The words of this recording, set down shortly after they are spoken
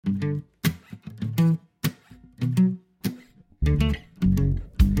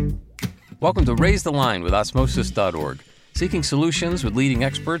Welcome to Raise the Line with Osmosis.org, seeking solutions with leading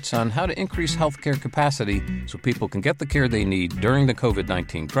experts on how to increase healthcare capacity so people can get the care they need during the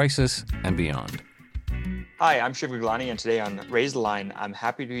COVID-19 crisis and beyond. Hi, I'm Shiv Gaglani, and today on Raise the Line, I'm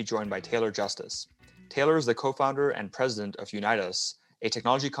happy to be joined by Taylor Justice. Taylor is the co-founder and president of Unitus, a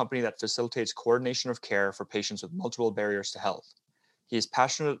technology company that facilitates coordination of care for patients with multiple barriers to health. He is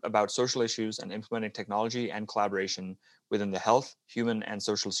passionate about social issues and implementing technology and collaboration within the health, human, and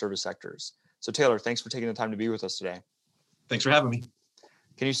social service sectors. So Taylor, thanks for taking the time to be with us today. Thanks for having me.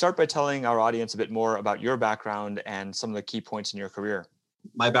 Can you start by telling our audience a bit more about your background and some of the key points in your career?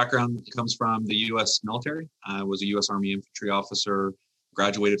 My background comes from the U.S. military. I was a U.S. Army infantry officer,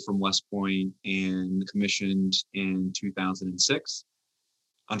 graduated from West Point, and commissioned in 2006.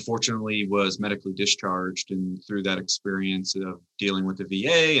 Unfortunately, was medically discharged, and through that experience of dealing with the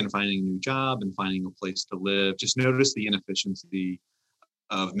VA and finding a new job and finding a place to live, just noticed the inefficiency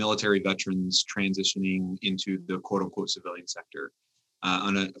of military veterans transitioning into the quote-unquote civilian sector.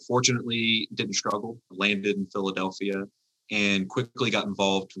 Unfortunately, didn't struggle, landed in Philadelphia, and quickly got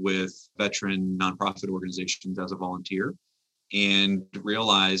involved with veteran nonprofit organizations as a volunteer, and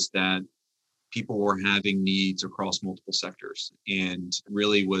realized that people were having needs across multiple sectors, and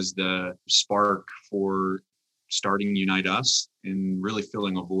really was the spark for starting Unitus and really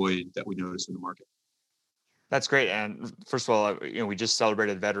filling a void that we noticed in the market. That's great. And first of all, we just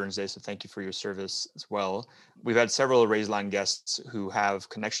celebrated Veterans Day, so thank you for your service as well. We've had several Raise Line guests who have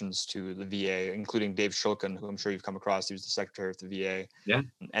connections to the VA, including Dave Shulkin, who I'm sure you've come across. He was the secretary of the VA. Yeah.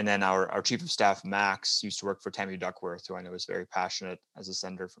 And then our chief of staff, Max, used to work for Tammy Duckworth, who I know is very passionate as a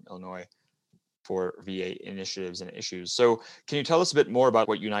senator from Illinois for VA initiatives and issues. So can you tell us a bit more about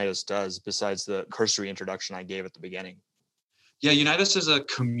what Unitus does besides the cursory introduction I gave at the beginning? Yeah, Unitus is a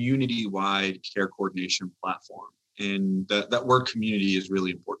community-wide care coordination platform. And that word community is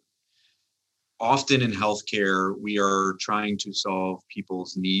really important. Often in healthcare, we are trying to solve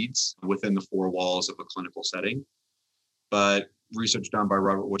people's needs within the four walls of a clinical setting. But research done by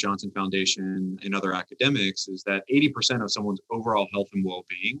Robert Wood Johnson Foundation and other academics is that 80% of someone's overall health and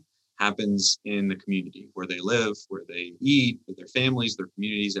well-being happens in the community where they live, where they eat, with their families, their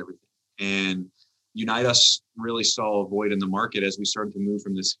communities, everything. And Unitus really saw a void in the market as we started to move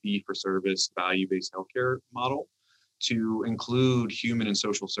from this fee-for-service, value-based healthcare model to include human and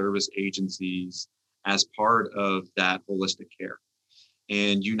social service agencies as part of that holistic care.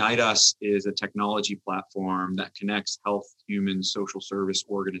 And Unitus is a technology platform that connects health, human, social service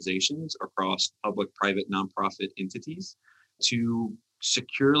organizations across public, private, nonprofit entities to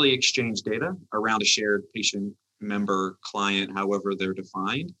securely exchange data around a shared patient, member, client, however they're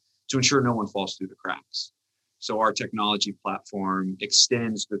defined, to ensure no one falls through the cracks. So our technology platform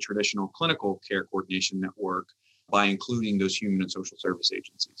extends the traditional clinical care coordination network by including those human and social service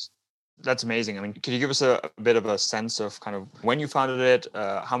agencies. That's amazing. I mean, can you give us a bit of a sense of kind of when you founded it,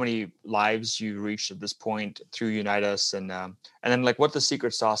 how many lives you reached at this point through Unitus, and then like what the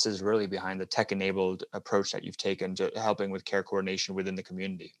secret sauce is really behind the tech-enabled approach that you've taken to helping with care coordination within the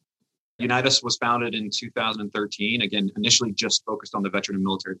community? Unitus was founded in 2013, again, initially just focused on the veteran and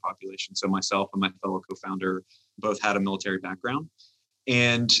military population. So myself and my fellow co-founder both had a military background.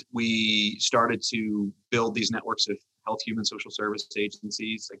 And we started to build these networks of health, human, social service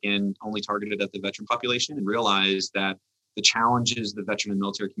agencies, again, only targeted at the veteran population, and realized that the challenges the veteran and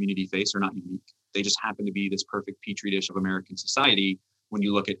military community face are not unique. They just happen to be this perfect petri dish of American society when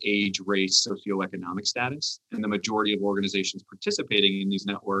you look at age, race, socioeconomic status. And the majority of organizations participating in these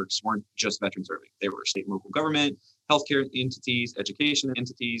networks weren't just veteran serving. They were state and local government, healthcare entities, education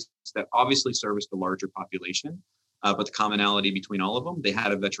entities that obviously service the larger population. But the commonality between all of them, they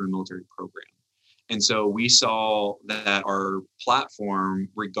had a veteran military program. And so we saw that our platform,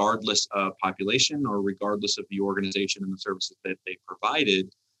 regardless of population or regardless of the organization and the services that they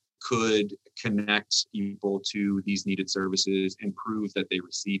provided, could connect people to these needed services and prove that they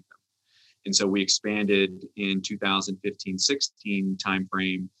received them. And so we expanded in 2015-16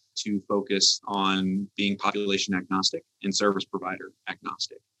 timeframe to focus on being population agnostic and service provider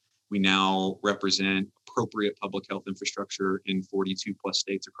agnostic. We now represent appropriate public health infrastructure in 42 plus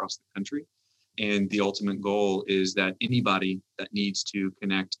states across the country. And the ultimate goal is that anybody that needs to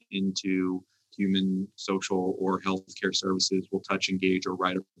connect into human, social, or healthcare services will touch, engage, or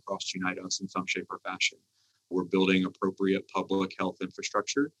ride across Unitus in some shape or fashion. We're building appropriate public health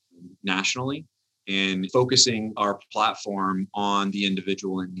infrastructure nationally and focusing our platform on the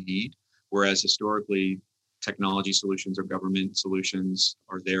individual in need, whereas historically, technology solutions or government solutions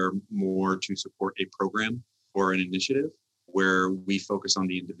are there more to support a program or an initiative, where we focus on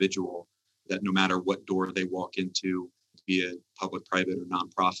the individual, that no matter what door they walk into, be it public, private, or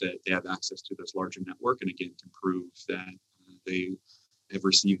nonprofit, they have access to this larger network, and again, can prove that they have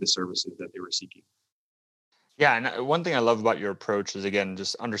received the services that they were seeking. Yeah, and one thing I love about your approach is again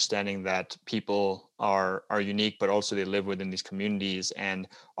just understanding that people are unique, but also they live within these communities, and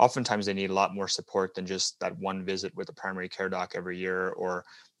oftentimes they need a lot more support than just that one visit with a primary care doc every year or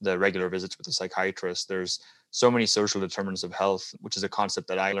the regular visits with a psychiatrist. There's so many social determinants of health, which is a concept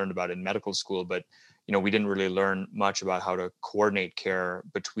that I learned about in medical school, but we didn't really learn much about how to coordinate care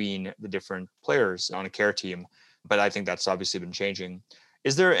between the different players on a care team. But I think that's obviously been changing.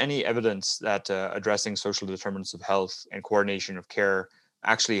 Is there any evidence that addressing social determinants of health and coordination of care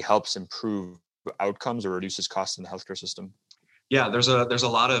actually helps improve outcomes or reduces costs in the healthcare system? Yeah, there's a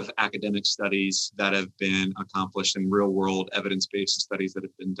lot of academic studies that have been accomplished and real world evidence-based studies that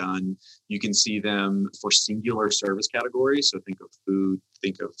have been done. You can see them for singular service categories. So think of food,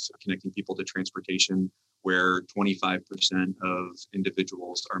 think of connecting people to transportation, where 25% of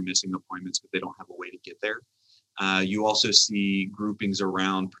individuals are missing appointments because they don't have a way to get there. You also see groupings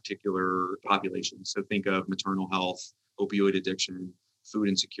around particular populations. So think of maternal health, opioid addiction, food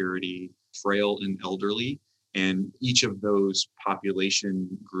insecurity, frail and elderly. And each of those population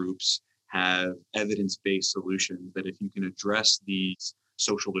groups have evidence-based solutions that if you can address these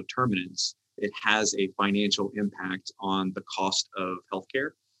social determinants, it has a financial impact on the cost of healthcare,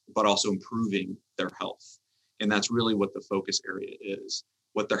 but also improving their health. And that's really what the focus area is.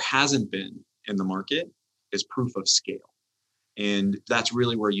 What there hasn't been in the market is proof of scale. And that's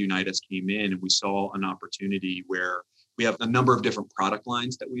really where Unitas came in. And we saw an opportunity where we have a number of different product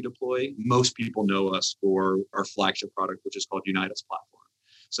lines that we deploy. Most people know us for our flagship product, which is called Unitas Platform.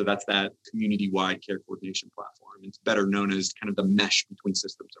 So that's that community-wide care coordination platform. It's better known as kind of the mesh between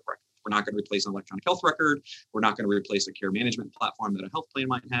systems of record. We're not going to replace an electronic health record. We're not going to replace a care management platform that a health plan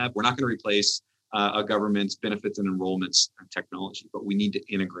might have. We're not going to replace a government's benefits and enrollments technology, but we need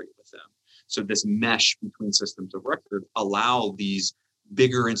to integrate with them. So this mesh between systems of record allow these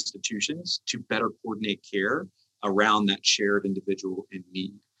bigger institutions to better coordinate care around that shared individual in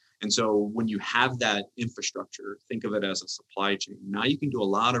need. And so when you have that infrastructure, think of it as a supply chain. Now you can do a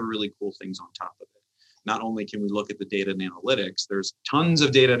lot of really cool things on top of it. Not only can we look at the data and analytics, there's tons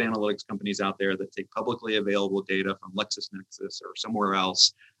of data and analytics companies out there that take publicly available data from LexisNexis or somewhere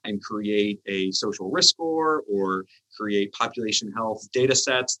else and create a social risk score or create population health data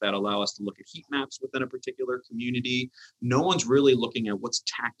sets that allow us to look at heat maps within a particular community. No one's really looking at what's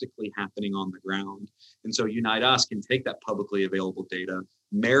tactically happening on the ground. And so Unitas can take that publicly available data,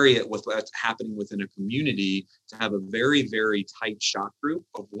 marry it with what's happening within a community to have a very, very tight shot group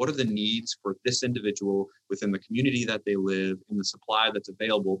of what are the needs for this individual within the community that they live and the supply that's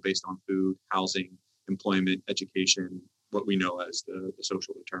available based on food, housing, employment, education, what we know as the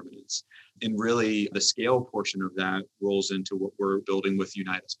social determinants. And really the scale portion of that rolls into what we're building with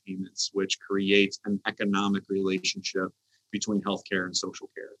Unitas Payments, which creates an economic relationship between healthcare and social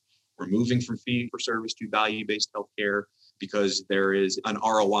care. We're moving from fee for service to value-based healthcare because there is an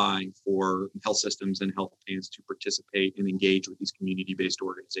ROI for health systems and health plans to participate and engage with these community-based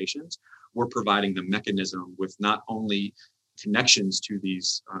organizations. We're providing the mechanism with not only connections to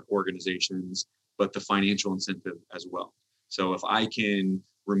these organizations, but the financial incentive as well. So if I can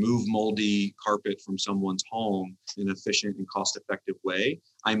remove moldy carpet from someone's home in an efficient and cost-effective way,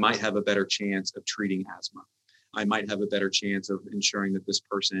 I might have a better chance of treating asthma. I might have a better chance of ensuring that this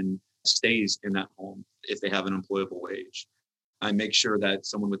person stays in that home if they have an employable wage. I make sure that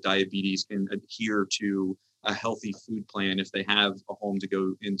someone with diabetes can adhere to a healthy food plan if they have a home to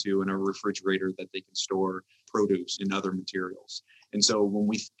go into and a refrigerator that they can store produce and other materials. And so when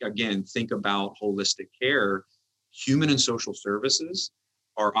we, again, think about holistic care, human and social services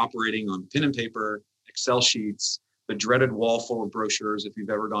are operating on pen and paper, Excel sheets, the dreaded wall full of brochures. If you've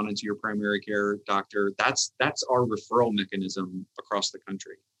ever gone into your primary care doctor, that's our referral mechanism across the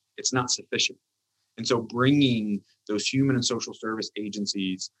country. It's not sufficient. And so bringing those human and social service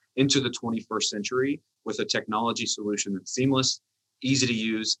agencies into the 21st century with a technology solution that's seamless, easy to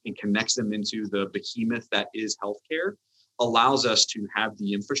use, and connects them into the behemoth that is healthcare allows us to have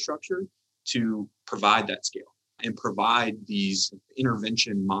the infrastructure to provide that scale and provide these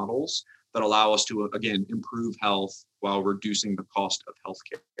intervention models that allow us to, again, improve health while reducing the cost of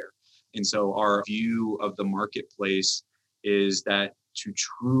healthcare. And so our view of the marketplace is that to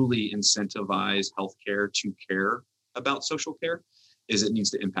truly incentivize healthcare to care about social care is it needs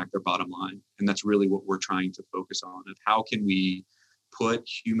to impact their bottom line. And that's really what we're trying to focus on. Of how can we put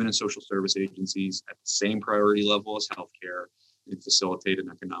human and social service agencies at the same priority level as healthcare and facilitate an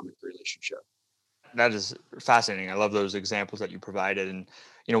economic relationship. That is fascinating. I love those examples that you provided. And,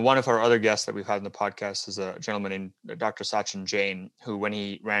 one of our other guests that we've had in the podcast is a gentleman named Dr. Sachin Jain, who, when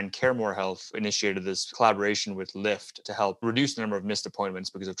he ran CareMore Health, initiated this collaboration with Lyft to help reduce the number of missed appointments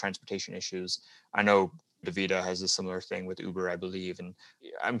because of transportation issues. I know DaVita has a similar thing with Uber, I believe. And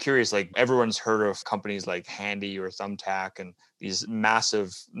I'm curious, like, everyone's heard of companies like Handy or Thumbtack and these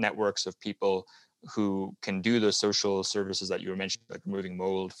massive networks of people who can do the social services that you were mentioning, like removing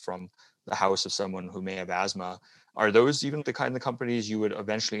mold from the house of someone who may have asthma. Are those even the kind of companies you would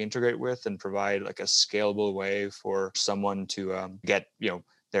eventually integrate with and provide like a scalable way for someone to get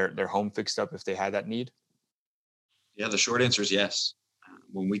their home fixed up if they had that need? Yeah, the short answer is yes.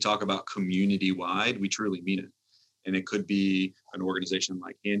 When we talk about community wide, we truly mean it. And it could be an organization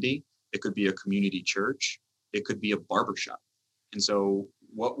like Handy, it could be a community church, it could be a barbershop. And so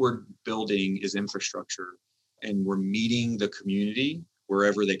what we're building is infrastructure, and we're meeting the community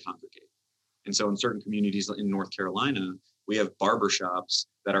wherever they congregate. And so in certain communities in North Carolina, we have barbershops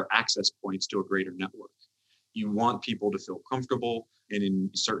that are access points to a greater network. You want people to feel comfortable, and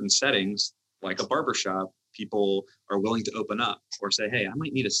in certain settings, like a barbershop, people are willing to open up or say, hey, I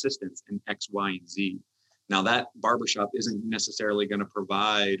might need assistance in X, Y, and Z. Now, that barbershop isn't necessarily going to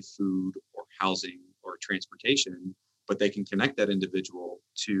provide food or housing or transportation, but they can connect that individual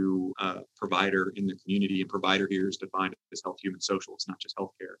to a provider in the community. And provider here is defined as health, human, social. It's not just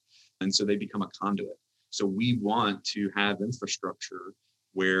healthcare. And so they become a conduit. So we want to have infrastructure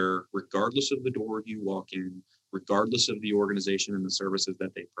where, regardless of the door you walk in, regardless of the organization and the services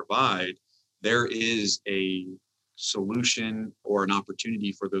that they provide, there is a solution or an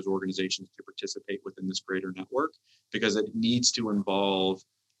opportunity for those organizations to participate within this greater network, because it needs to involve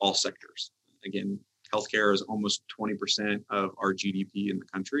all sectors. Again, healthcare is almost 20% of our GDP in the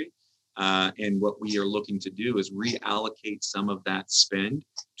country. And what we are looking to do is reallocate some of that spend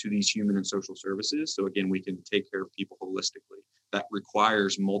to these human and social services. So again, we can take care of people holistically. That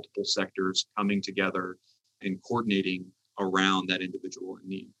requires multiple sectors coming together and coordinating around that individual in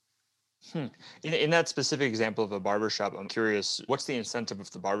need. In that specific example of a barbershop, I'm curious, what's the incentive of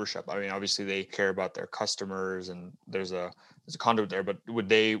the barbershop? I mean, obviously they care about their customers and there's a conduit there, but would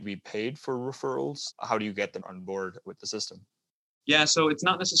they be paid for referrals? How do you get them on board with the system? Yeah, so it's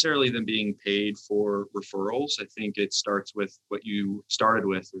not necessarily them being paid for referrals. I think it starts with what you started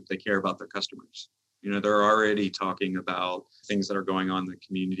with, if they care about their customers. They're already talking about things that are going on in the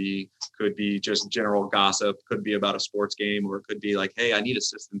community. Could be just general gossip, could be about a sports game, or it could be like, hey, I need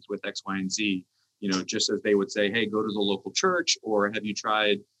assistance with X, Y, and Z. Just as they would say, hey, go to the local church, or have you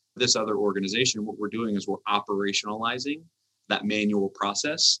tried this other organization? What we're doing is we're operationalizing that manual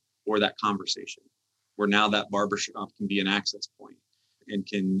process or that conversation, where now that barbershop can be an access point and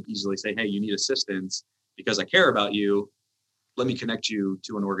can easily say, hey, you need assistance because I care about you. Let me connect you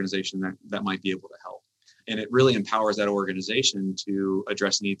to an organization that might be able to help. And it really empowers that organization to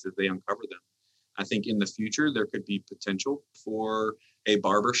address needs as they uncover them. I think in the future, there could be potential for a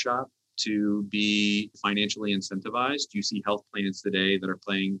barbershop to be financially incentivized. You see health plans today that are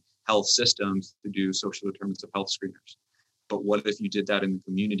playing health systems to do social determinants of health screeners. But what if you did that in the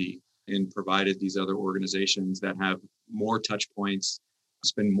community and provided these other organizations that have more touch points,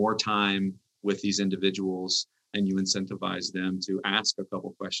 spend more time with these individuals, and you incentivize them to ask a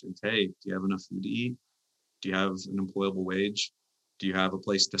couple questions. Hey, do you have enough food to eat? Do you have an employable wage? Do you have a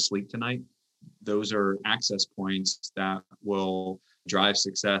place to sleep tonight? Those are access points that will drive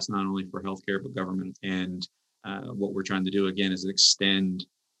success, not only for healthcare, but government. And what we're trying to do, again, is extend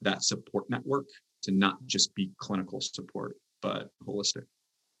that support network to not just be clinical support, but holistic.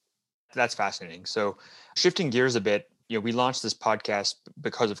 That's fascinating. So shifting gears a bit, we launched this podcast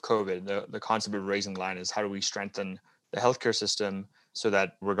because of COVID. The concept of Raising the Line is how do we strengthen the healthcare system so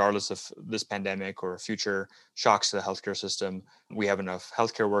that regardless of this pandemic or future shocks to the healthcare system, we have enough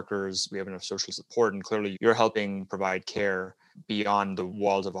healthcare workers, we have enough social support, and clearly you're helping provide care beyond the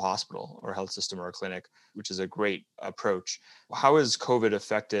walls of a hospital or a health system or a clinic, which is a great approach. How has COVID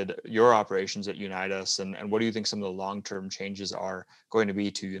affected your operations at Unitas, and what do you think some of the long-term changes are going to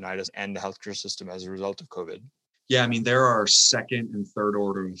be to Unitas and the healthcare system as a result of COVID? Yeah, I mean, there are second and third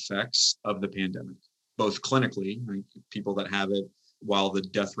order effects of the pandemic, both clinically, like people that have it, while the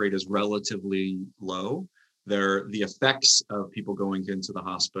death rate is relatively low, the effects of people going into the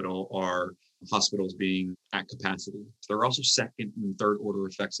hospital are hospitals being at capacity. There are also second and third order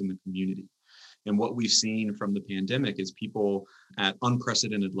effects in the community. And what we've seen from the pandemic is people at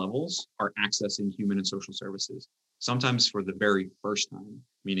unprecedented levels are accessing human and social services, sometimes for the very first time,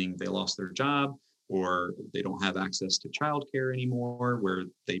 meaning they lost their job or they don't have access to childcare anymore, where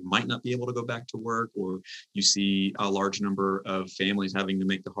they might not be able to go back to work, or you see a large number of families having to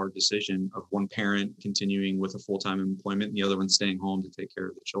make the hard decision of one parent continuing with a full-time employment and the other one staying home to take care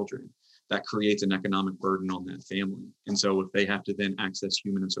of the children. That creates an economic burden on that family. And so if they have to then access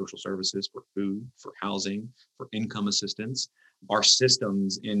human and social services for food, for housing, for income assistance, our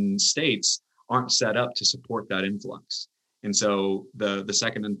systems in states aren't set up to support that influx. And so the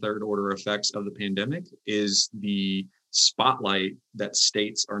second and third order effects of the pandemic is the spotlight that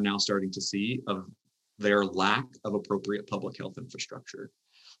states are now starting to see of their lack of appropriate public health infrastructure.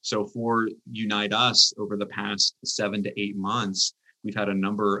 So for Unite Us, over the past 7 to 8 months, we've had a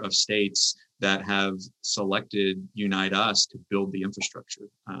number of states that have selected Unite Us to build the infrastructure.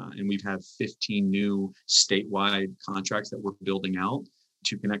 And we've had 15 new statewide contracts that we're building out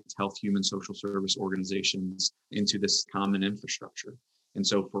to connect health, human, social service organizations into this common infrastructure. And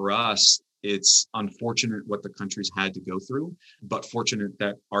so for us, it's unfortunate what the country's had to go through, but fortunate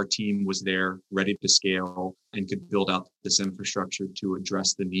that our team was there, ready to scale, and could build out this infrastructure to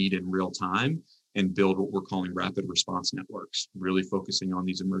address the need in real time and build what we're calling rapid response networks, really focusing on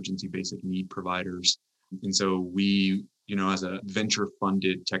these emergency basic need providers. And so we, as a venture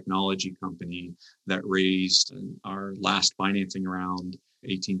funded technology company that raised our last financing round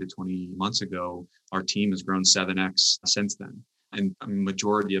 18 to 20 months ago, our team has grown 7x since then. And a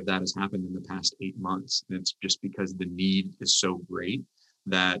majority of that has happened in the past 8 months. And it's just because the need is so great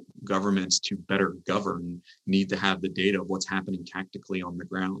that governments, to better govern, need to have the data of what's happening tactically on the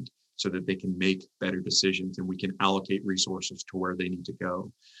ground so that they can make better decisions and we can allocate resources to where they need to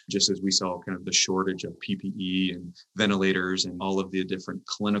go. Just as we saw kind of the shortage of PPE and ventilators and all of the different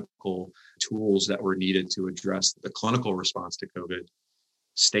clinical tools that were needed to address the clinical response to COVID,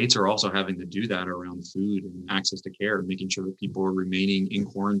 states are also having to do that around food and access to care, making sure that people are remaining in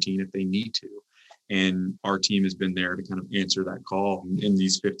quarantine if they need to. And our team has been there to kind of answer that call in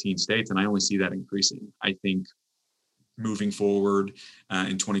these 15 states. And I only see that increasing. I think moving forward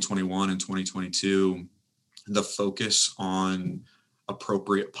in 2021 and 2022, the focus on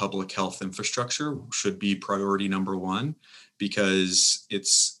appropriate public health infrastructure should be priority number one, because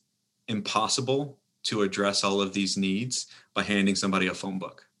it's impossible to address all of these needs by handing somebody a phone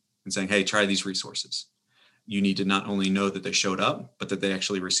book and saying, hey, try these resources. You need to not only know that they showed up, but that they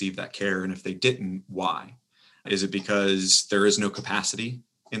actually received that care. And if they didn't, why? Is it because there is no capacity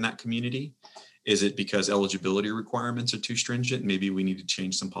in that community? Is it because eligibility requirements are too stringent? Maybe we need to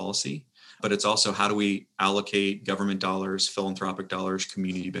change some policy. But it's also, how do we allocate government dollars, philanthropic dollars,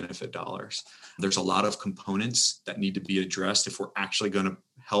 community benefit dollars? There's a lot of components that need to be addressed if we're actually going to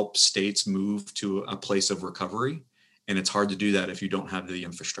help states move to a place of recovery. And it's hard to do that if you don't have the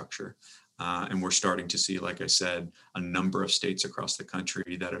infrastructure. And we're starting to see, like I said, a number of states across the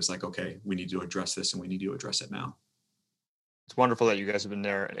country that is like, okay, we need to address this and we need to address it now. It's wonderful that you guys have been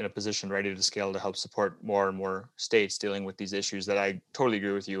there in a position ready to scale to help support more and more states dealing with these issues that I totally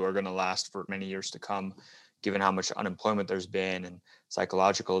agree with you are going to last for many years to come, given how much unemployment there's been and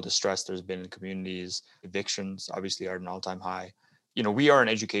psychological distress there's been in communities. Evictions obviously are at an all-time high. We are an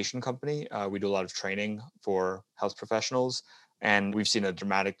education company. We do a lot of training for health professionals, and we've seen a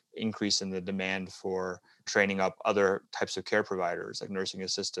dramatic increase in the demand for training up other types of care providers like nursing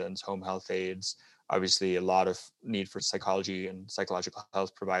assistants, home health aides, obviously a lot of need for psychology and psychological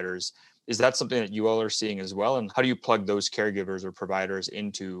health providers. Is that something that you all are seeing as well? And how do you plug those caregivers or providers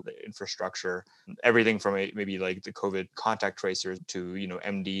into the infrastructure? Everything from maybe like the COVID contact tracers to,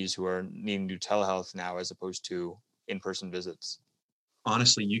 MDs who are needing to do telehealth now as opposed to in-person visits.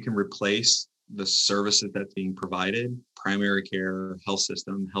 Honestly, you can replace the services that's being provided: primary care, health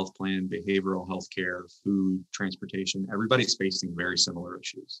system, health plan, behavioral health care, food, transportation. Everybody's facing very similar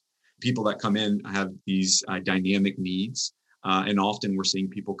issues. People that come in have these dynamic needs. And often we're seeing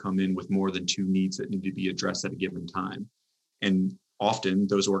people come in with more than 2 needs that need to be addressed at a given time. And often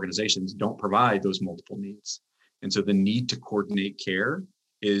those organizations don't provide those multiple needs. And so the need to coordinate care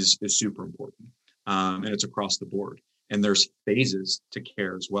is super important. And it's across the board. And there's phases to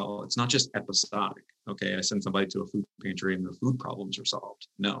care as well. It's not just episodic. Okay, I send somebody to a food pantry and the food problems are solved.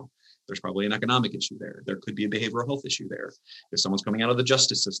 No, there's probably an economic issue there. There could be a behavioral health issue there. If someone's coming out of the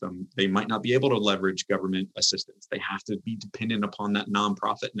justice system, they might not be able to leverage government assistance. They have to be dependent upon that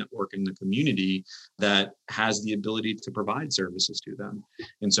nonprofit network in the community that has the ability to provide services to them.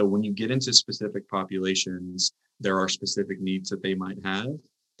 And so when you get into specific populations, there are specific needs that they might have.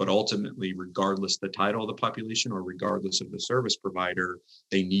 But ultimately, regardless the title of the population or regardless of the service provider,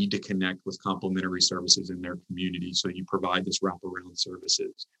 they need to connect with complementary services in their community. So you provide this wraparound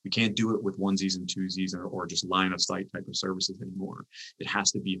services. We can't do it with onesies and twosies or just line of sight type of services anymore. It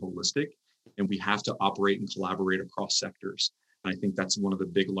has to be holistic. and we have to operate and collaborate across sectors. And I think that's one of the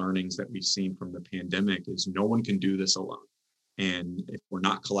big learnings that we've seen from the pandemic is no one can do this alone. And if we're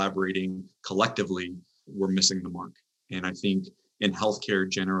not collaborating collectively, we're missing the mark. And I think in healthcare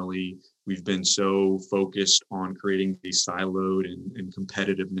generally, we've been so focused on creating these siloed and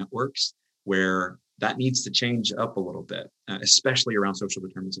competitive networks where that needs to change up a little bit, especially around social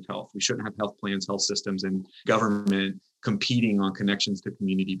determinants of health. We shouldn't have health plans, health systems, and government competing on connections to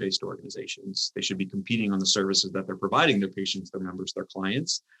community-based organizations. They should be competing on the services that they're providing their patients, their members, their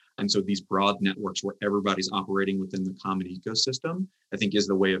clients. And so these broad networks where everybody's operating within the common ecosystem, I think is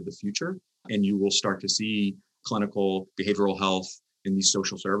the way of the future. And you will start to see clinical behavioral health and these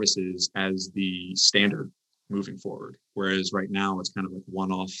social services as the standard moving forward. Whereas right now it's kind of like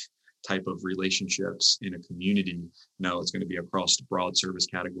one-off type of relationships in a community. No, it's going to be across broad service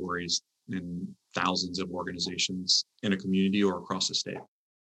categories and thousands of organizations in a community or across the state.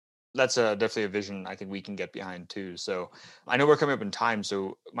 That's definitely a vision I think we can get behind too. So I know we're coming up in time.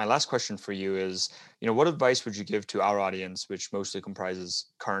 So my last question for you is, what advice would you give to our audience, which mostly comprises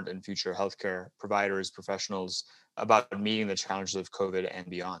current and future healthcare providers, professionals, about meeting the challenges of COVID and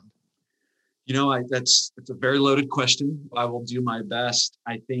beyond? It's a very loaded question. I will do my best.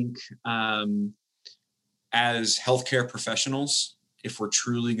 I think as healthcare professionals, if we're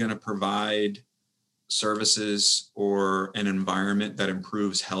truly going to provide services or an environment that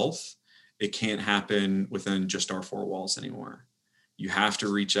improves health, it can't happen within just our four walls anymore. You have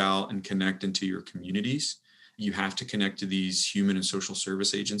to reach out and connect into your communities. You have to connect to these human and social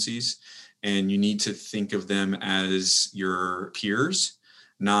service agencies, and you need to think of them as your peers,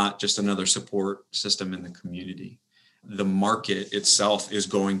 not just another support system in the community. The market itself is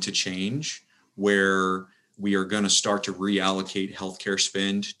going to change where we are going to start to reallocate healthcare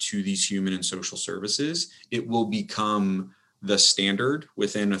spend to these human and social services. It will become the standard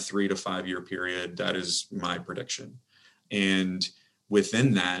within a 3 to 5 year period. That is my prediction. And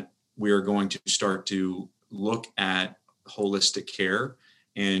within that, we are going to start to look at holistic care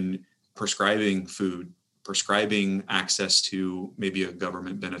and prescribing food, prescribing access to maybe a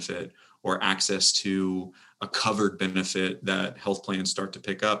government benefit or access to a covered benefit that health plans start to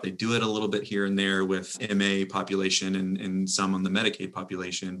pick up. They do it a little bit here and there with MA population and some on the Medicaid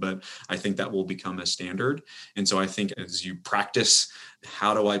population, but I think that will become a standard. And so I think as you practice,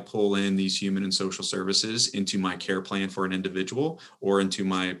 how do I pull in these human and social services into my care plan for an individual or into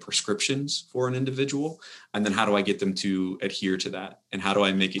my prescriptions for an individual? And then how do I get them to adhere to that? And how do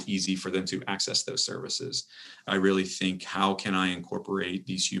I make it easy for them to access those services? I really think, how can I incorporate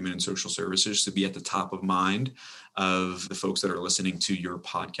these human and social services to be at the top of mind of the folks that are listening to your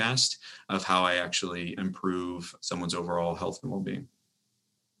podcast, of how I actually improve someone's overall health and well-being?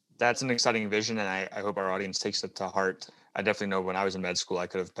 That's an exciting vision, and I hope our audience takes it to heart. I definitely know when I was in med school, I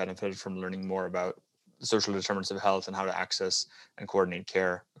could have benefited from learning more about the social determinants of health and how to access and coordinate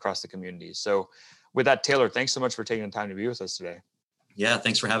care across the community. So with that, Taylor, thanks so much for taking the time to be with us today. Yeah,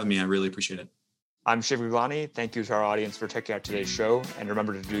 thanks for having me. I really appreciate it. I'm Shiv Gaglani. Thank you to our audience for checking out today's show. And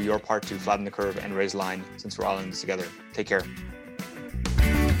remember to do your part to flatten the curve and raise the line, since we're all in this together. Take care.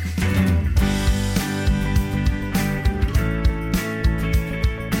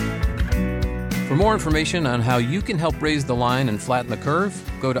 For more information on how you can help raise the line and flatten the curve,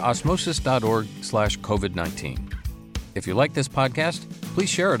 go to osmosis.org/COVID-19. If you like this podcast, please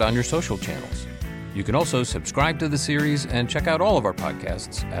share it on your social channels. You can also subscribe to the series and check out all of our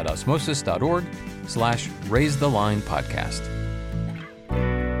podcasts at osmosis.org/Raise the Line Podcast.